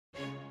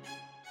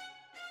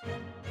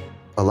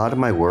A lot of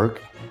my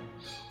work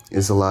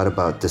is a lot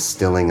about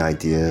distilling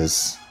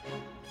ideas,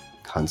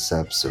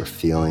 concepts, or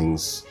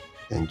feelings,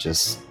 and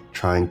just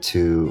trying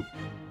to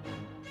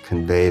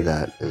convey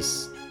that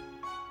as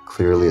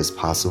clearly as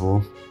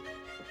possible.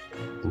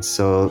 And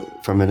so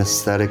from an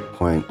aesthetic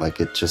point,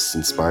 it just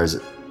inspires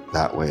it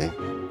that way.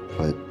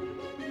 But,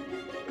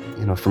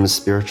 from a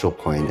spiritual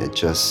point, it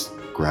just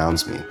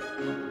grounds me.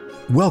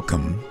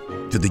 Welcome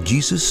to the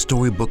Jesus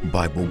Storybook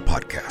Bible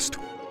Podcast,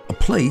 a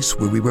place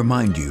where we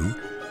remind you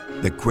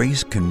that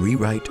grace can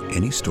rewrite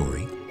any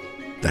story,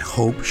 that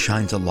hope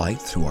shines a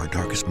light through our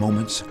darkest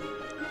moments,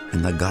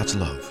 and that God's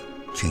love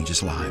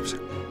changes lives.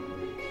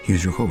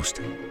 Here's your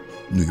host,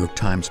 New York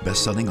Times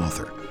bestselling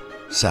author,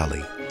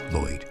 Sally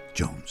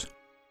Lloyd-Jones.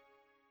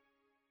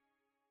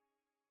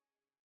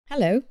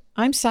 Hello,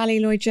 I'm Sally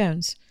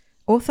Lloyd-Jones,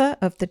 author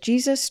of the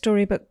Jesus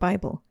Storybook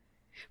Bible,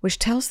 which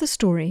tells the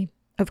story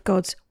of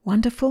God's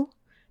wonderful,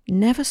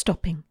 never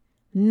stopping,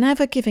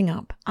 never giving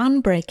up,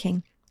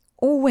 unbreaking,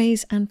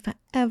 always and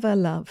forever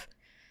love.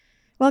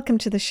 Welcome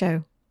to the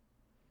show.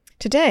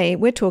 Today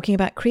we're talking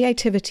about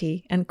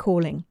creativity and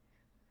calling.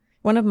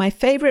 One of my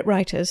favorite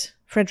writers,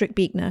 Frederick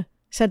Buechner,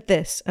 said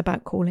this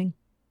about calling.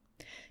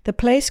 The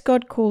place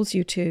God calls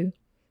you to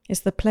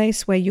is the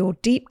place where your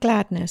deep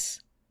gladness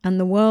and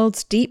the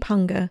world's deep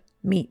hunger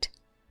meet.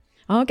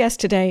 Our guest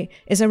today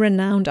is a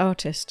renowned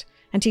artist,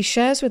 and he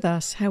shares with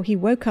us how he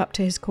woke up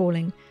to his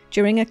calling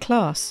during a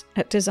class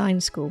at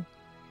design school.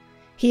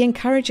 He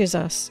encourages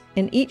us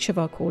in each of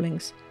our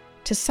callings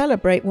to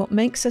celebrate what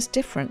makes us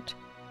different,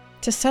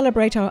 to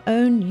celebrate our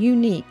own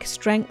unique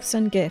strengths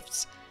and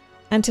gifts,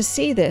 and to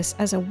see this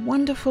as a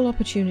wonderful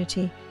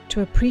opportunity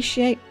to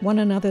appreciate one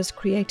another's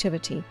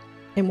creativity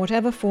in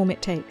whatever form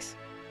it takes.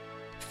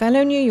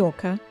 Fellow New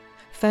Yorker,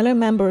 fellow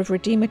member of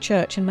Redeemer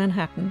Church in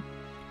Manhattan,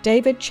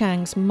 David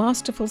Chang's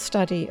masterful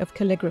study of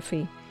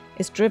calligraphy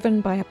is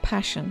driven by a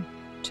passion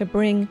to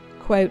bring,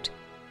 quote,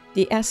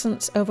 the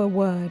essence of a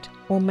word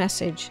or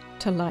message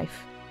to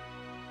life.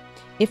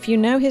 If you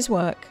know his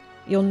work,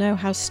 you'll know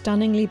how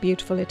stunningly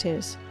beautiful it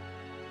is.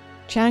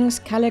 Chang's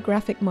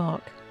calligraphic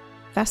mark,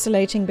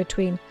 vacillating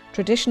between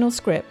traditional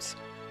scripts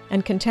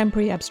and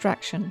contemporary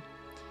abstraction,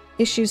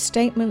 issues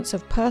statements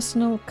of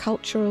personal,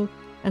 cultural,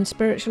 and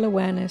spiritual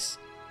awareness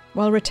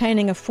while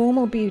retaining a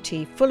formal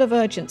beauty full of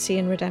urgency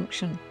and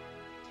redemption.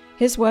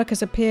 His work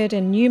has appeared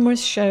in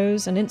numerous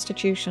shows and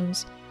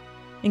institutions,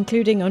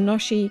 including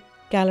Onoshi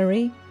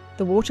Gallery,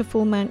 the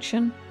Waterfall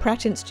Mansion,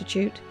 Pratt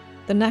Institute,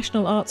 the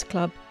National Arts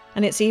Club,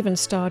 and it's even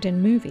starred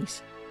in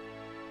movies.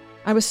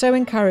 I was so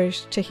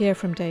encouraged to hear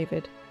from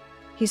David.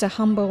 He's a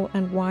humble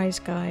and wise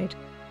guide,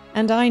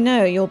 and I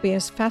know you'll be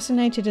as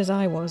fascinated as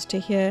I was to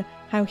hear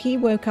how he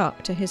woke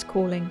up to his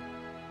calling,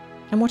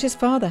 and what his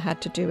father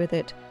had to do with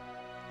it,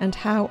 and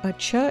how a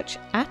church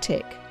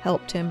attic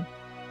helped him.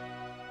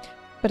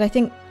 But I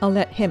think I'll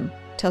let him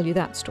tell you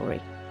that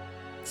story.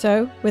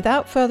 So,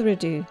 without further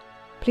ado,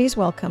 please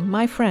welcome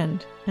my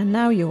friend, and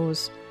now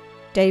yours,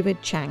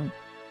 David Chang.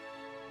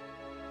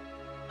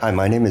 Hi,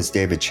 my name is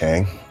David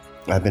Chang.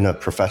 I've been a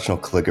professional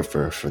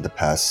calligrapher for the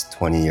past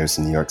 20 years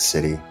in New York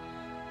City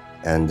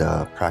and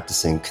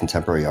practicing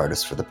contemporary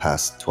artist for the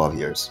past 12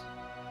 years.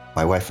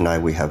 My wife and I,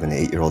 we have an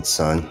 8-year-old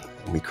son,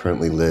 and we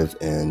currently live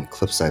in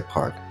Cliffside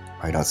Park,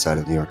 right outside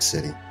of New York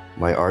City.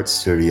 My art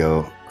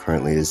studio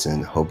currently is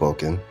in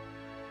Hoboken,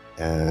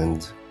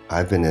 and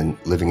I've been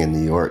living in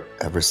New York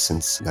ever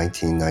since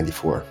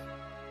 1994.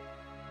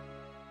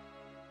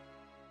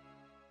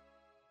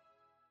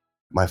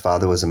 My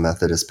father was a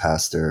Methodist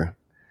pastor,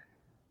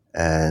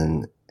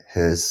 and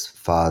his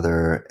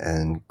father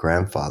and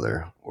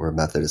grandfather were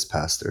Methodist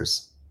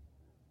pastors.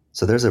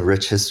 So there's a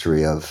rich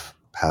history of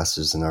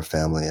pastors in our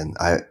family, and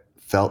I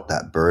felt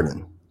that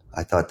burden.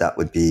 I thought that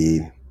would be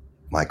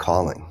my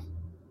calling.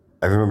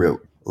 I remember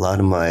a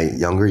lot of my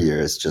younger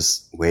years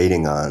just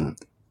waiting on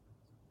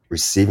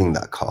receiving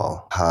that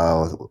call.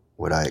 How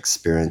would I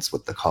experience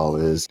what the call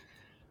is?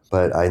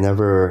 But I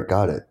never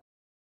got it.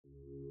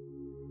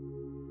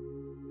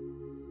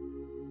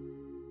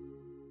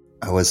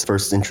 I was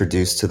first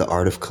introduced to the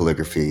art of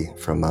calligraphy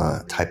from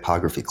a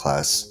typography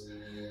class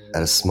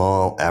at a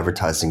small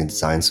advertising and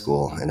design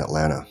school in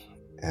Atlanta.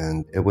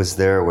 And it was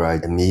there where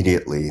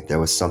there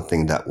was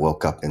something that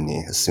woke up in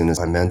me as soon as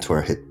my mentor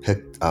had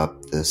picked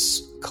up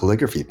this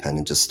calligraphy pen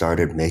and just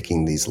started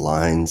making these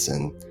lines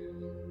and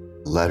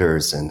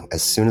letters. And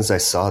as soon as I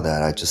saw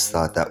that, I just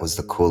thought that was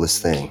the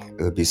coolest thing.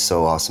 It would be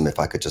so awesome if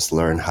I could just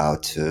learn how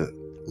to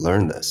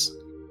learn this.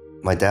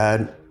 My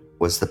dad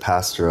was the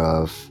pastor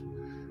of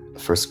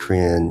First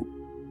Korean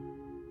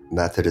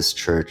Methodist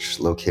Church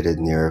located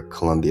near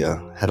Columbia.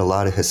 Had a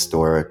lot of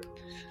historic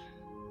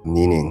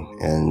meaning,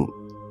 and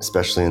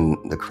especially in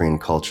the Korean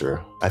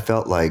culture. I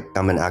felt like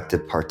I'm an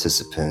active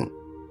participant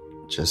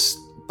just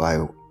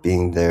by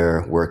being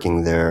there,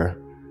 working there.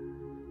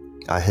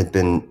 I had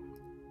been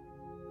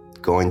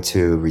going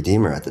to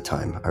Redeemer at the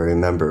time, I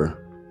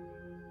remember,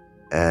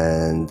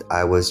 and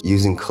I was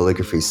using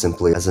calligraphy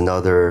simply as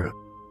another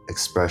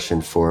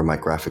expression for my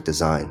graphic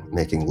design,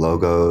 making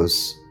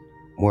logos,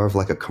 more of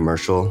like a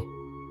commercial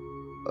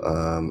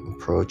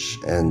approach.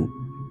 And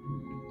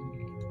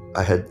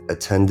I had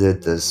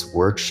attended this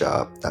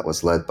workshop that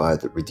was led by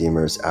the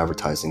Redeemer's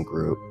advertising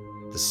group.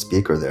 The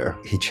speaker there,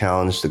 he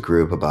challenged the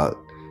group about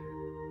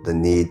the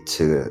need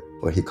to,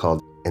 what he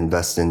called,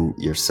 invest in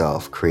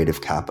yourself,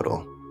 creative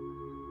capital.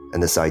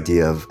 And this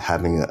idea of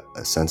having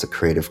a sense of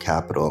creative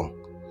capital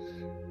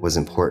was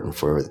important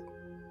for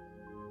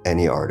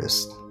any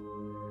artist.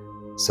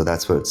 So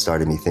that's what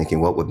started me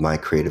thinking, what would my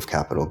creative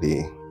capital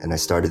be? And I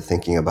started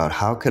thinking about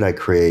how could I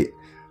create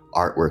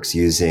artworks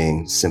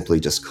using simply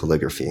just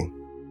calligraphy.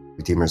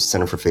 Redeemer's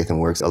Center for Faith and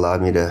Works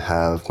allowed me to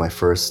have my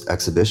first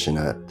exhibition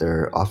at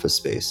their office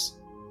space.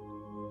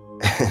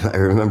 And I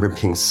remember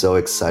being so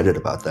excited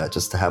about that,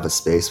 just to have a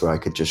space where I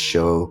could just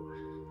show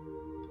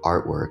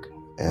artwork.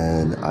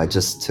 And I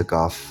just took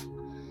off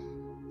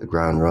the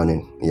ground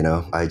running,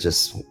 I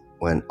just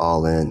went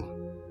all in.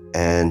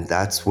 And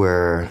that's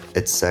where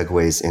it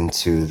segues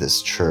into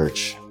this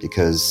church,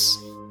 because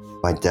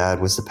my dad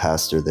was the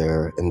pastor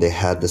there and they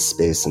had this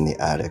space in the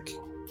attic.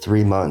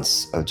 3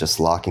 months of just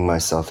locking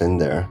myself in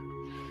there.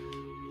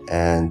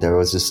 And there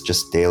was this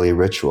just daily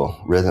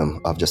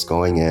rhythm of just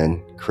going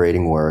in,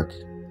 creating work,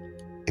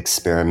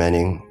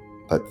 experimenting,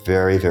 but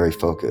very, very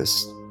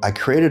focused. I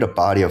created a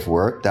body of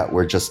work that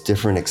were just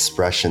different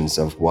expressions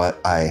of what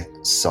I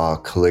saw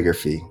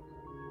calligraphy,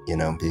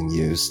 being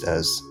used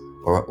as,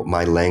 or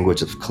my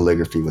language of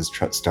calligraphy was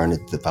starting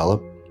to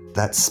develop.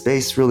 That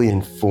space really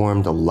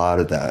informed a lot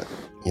of that,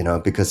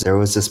 because there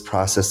was this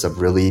process of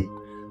really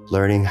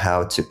learning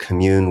how to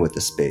commune with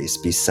the space,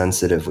 be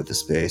sensitive with the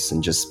space,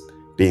 and just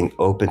being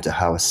open to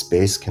how a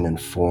space can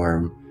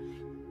inform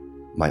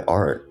my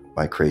art,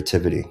 my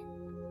creativity.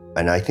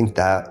 And I think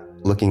that,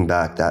 looking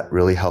back, that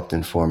really helped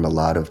inform a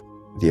lot of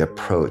the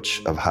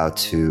approach of how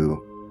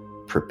to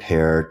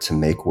prepare to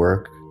make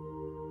work,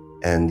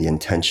 and the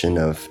intention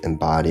of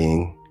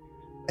embodying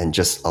and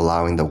just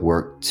allowing the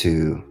work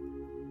to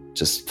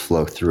just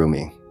flow through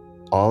me.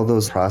 All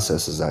those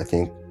processes, I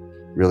think,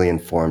 really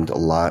informed a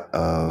lot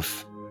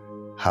of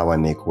how I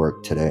make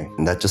work today.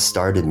 And that just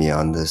started me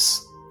on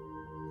this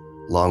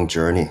long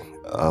journey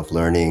of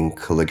learning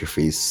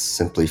calligraphy,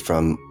 simply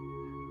from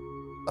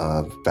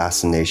a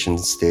fascination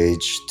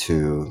stage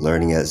to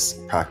learning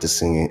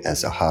practicing it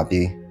as a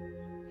hobby,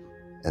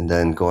 and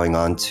then going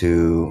on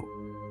to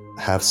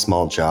have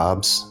small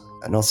jobs,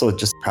 and also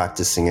just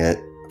practicing it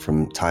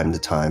from time to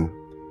time.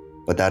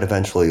 But that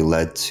eventually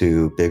led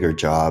to bigger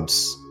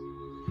jobs.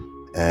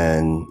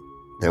 And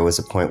there was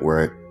a point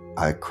where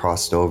I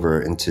crossed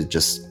over into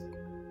just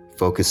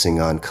focusing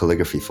on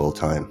calligraphy full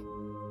time.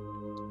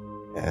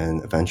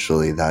 And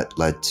eventually that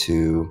led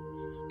to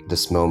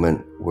this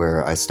moment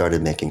where I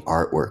started making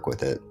artwork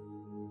with it.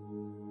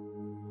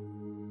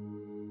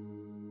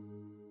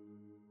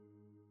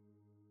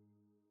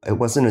 It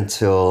wasn't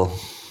until,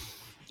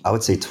 I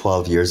would say,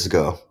 12 years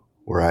ago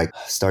where I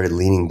started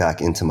leaning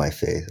back into my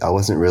faith. I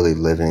wasn't really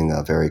living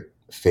a very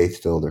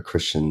faith-filled or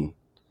Christian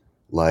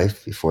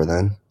life before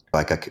then.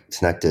 I got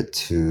connected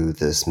to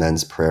this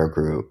men's prayer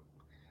group,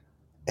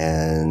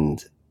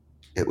 and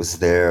it was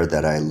there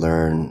that I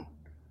learned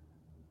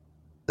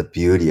the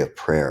beauty of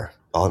prayer,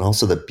 and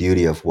also the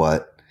beauty of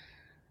what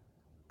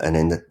an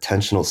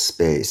intentional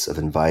space of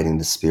inviting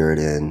the Spirit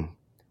in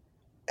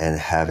and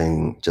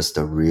having just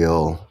a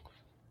real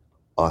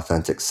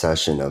authentic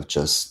session of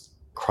just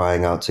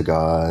crying out to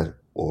God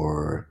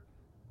or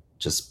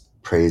just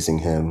praising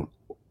Him.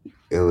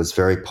 It was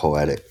very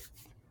poetic,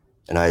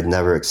 and I had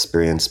never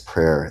experienced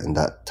prayer in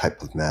that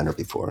type of manner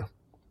before.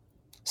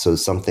 So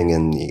something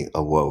in me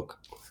awoke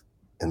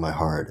in my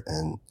heart,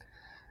 and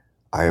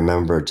I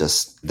remember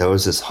there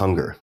was this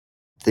hunger.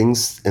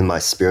 Things in my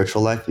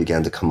spiritual life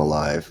began to come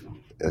alive.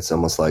 It's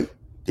almost like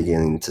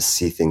beginning to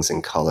see things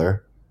in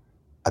color.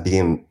 I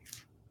became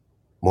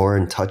more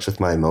in touch with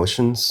my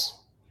emotions.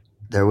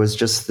 There was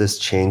just this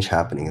change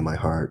happening in my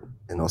heart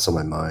and also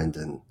my mind.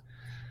 And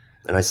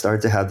I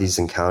started to have these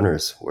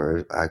encounters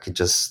where I could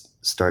just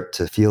start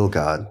to feel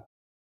God.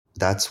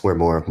 That's where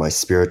more of my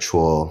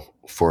spiritual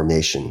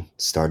formation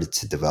started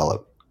to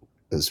develop.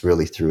 It was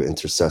really through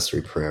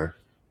intercessory prayer.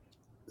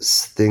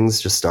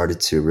 Things just started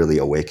to really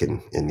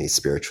awaken in me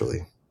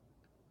spiritually.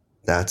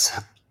 That's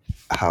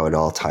how it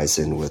all ties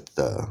in with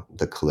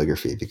the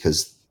calligraphy,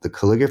 because the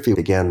calligraphy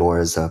began more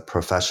as a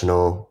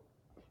professional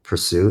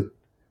pursuit.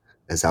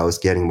 As I was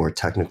getting more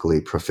technically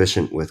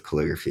proficient with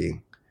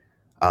calligraphy,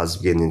 I was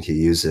beginning to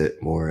use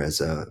it more as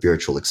a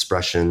spiritual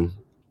expression,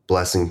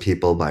 blessing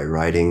people by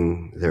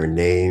writing their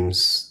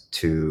names,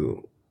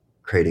 to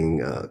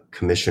creating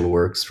commission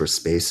works for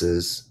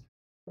spaces.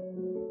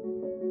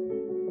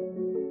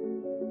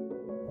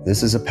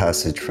 This is a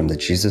passage from the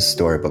Jesus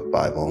Storybook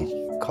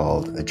Bible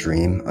called A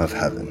Dream of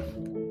Heaven.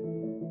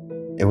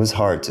 It was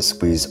hard to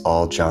squeeze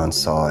all John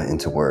saw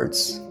into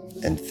words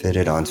and fit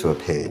it onto a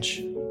page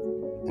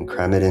and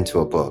cram it into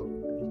a book.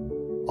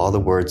 All the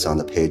words on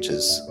the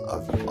pages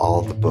of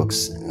all the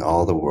books in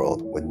all the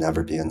world would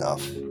never be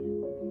enough.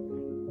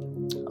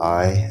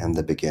 I am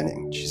the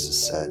beginning,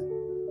 Jesus said,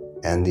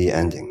 and the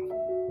ending.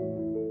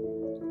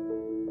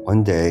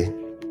 One day,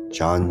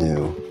 John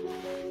knew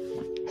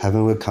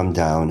Heaven would come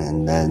down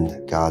and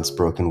mend God's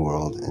broken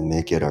world and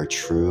make it our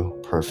true,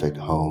 perfect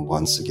home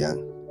once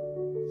again.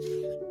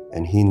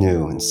 And he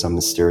knew in some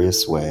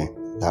mysterious way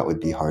that would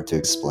be hard to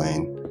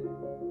explain,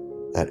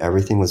 that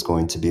everything was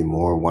going to be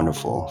more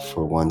wonderful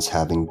for once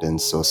having been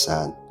so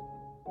sad.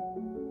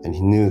 And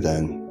he knew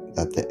then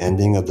that the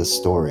ending of the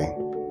story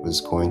was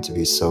going to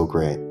be so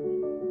great.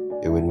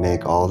 It would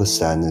make all the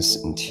sadness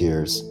and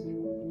tears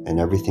and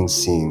everything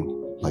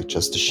seem like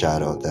just a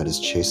shadow that is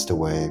chased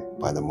away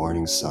by the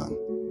morning sun.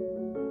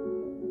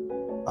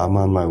 I'm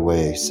on my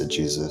way, said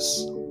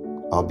Jesus.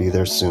 I'll be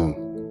there soon.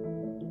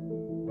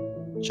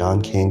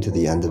 John came to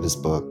the end of his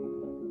book,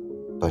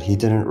 but he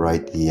didn't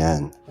write the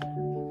end,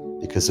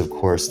 because of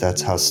course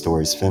that's how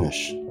stories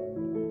finish.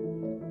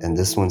 And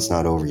this one's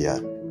not over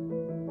yet.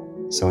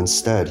 So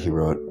instead he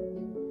wrote,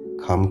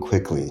 "Come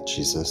quickly,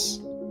 Jesus,"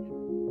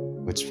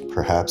 which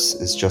perhaps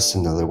is just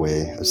another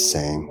way of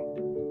saying,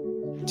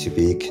 "To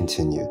be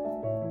continued."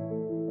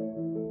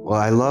 Well,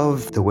 I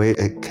love the way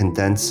it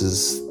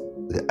condenses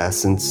the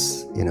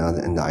essence,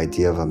 and the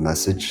idea of a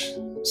message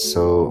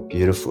so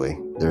beautifully.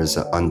 There's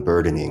an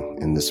unburdening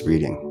in this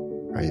reading,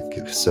 right?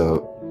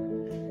 So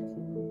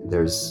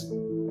there's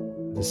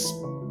this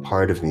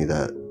part of me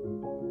that,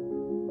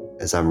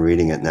 as I'm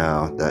reading it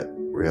now, that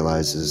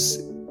realizes,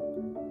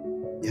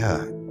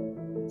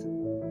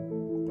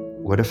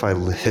 what if I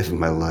live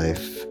my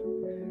life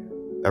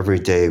every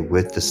day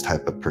with this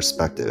type of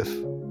perspective?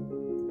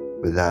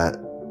 Would that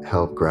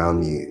help ground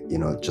me,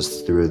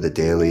 just through the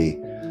daily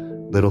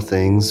little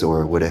things,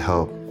 or would it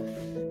help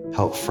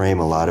frame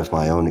a lot of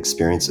my own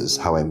experiences,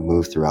 how I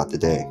move throughout the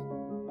day?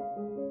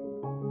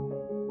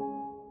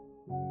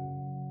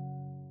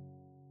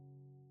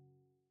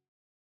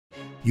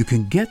 You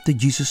can get the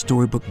Jesus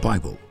Storybook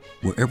Bible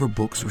wherever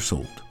books are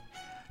sold.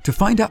 To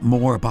find out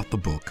more about the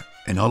book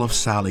and all of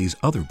Sally's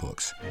other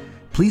books,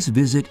 please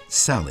visit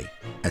Sally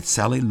at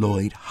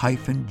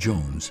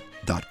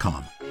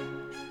sallylloyd-jones.com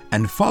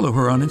and follow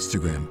her on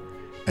Instagram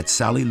at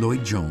Sally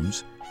Lloyd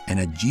Jones and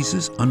at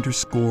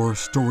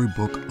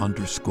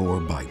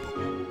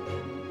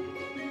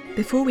Jesus_storybook_Bible.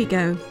 Before we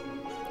go,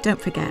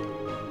 don't forget,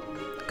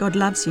 God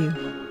loves you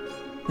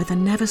with a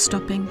never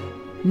stopping,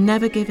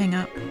 never giving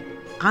up,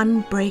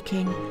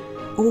 unbreaking,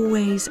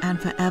 always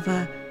and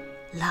forever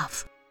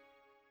love.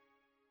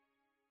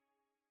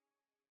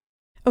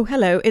 Oh,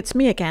 hello, it's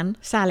me again,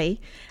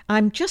 Sally.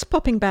 I'm just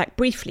popping back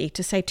briefly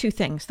to say two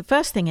things. The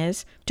first thing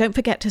is, don't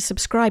forget to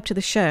subscribe to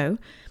the show,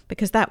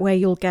 because that way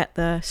you'll get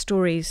the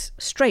stories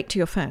straight to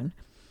your phone.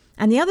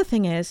 And the other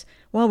thing is,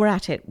 while we're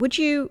at it, would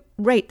you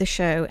rate the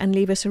show and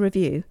leave us a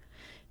review?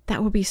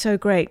 That would be so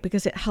great,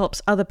 because it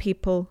helps other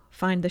people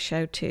find the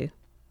show too.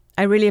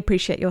 I really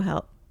appreciate your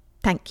help.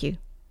 Thank you.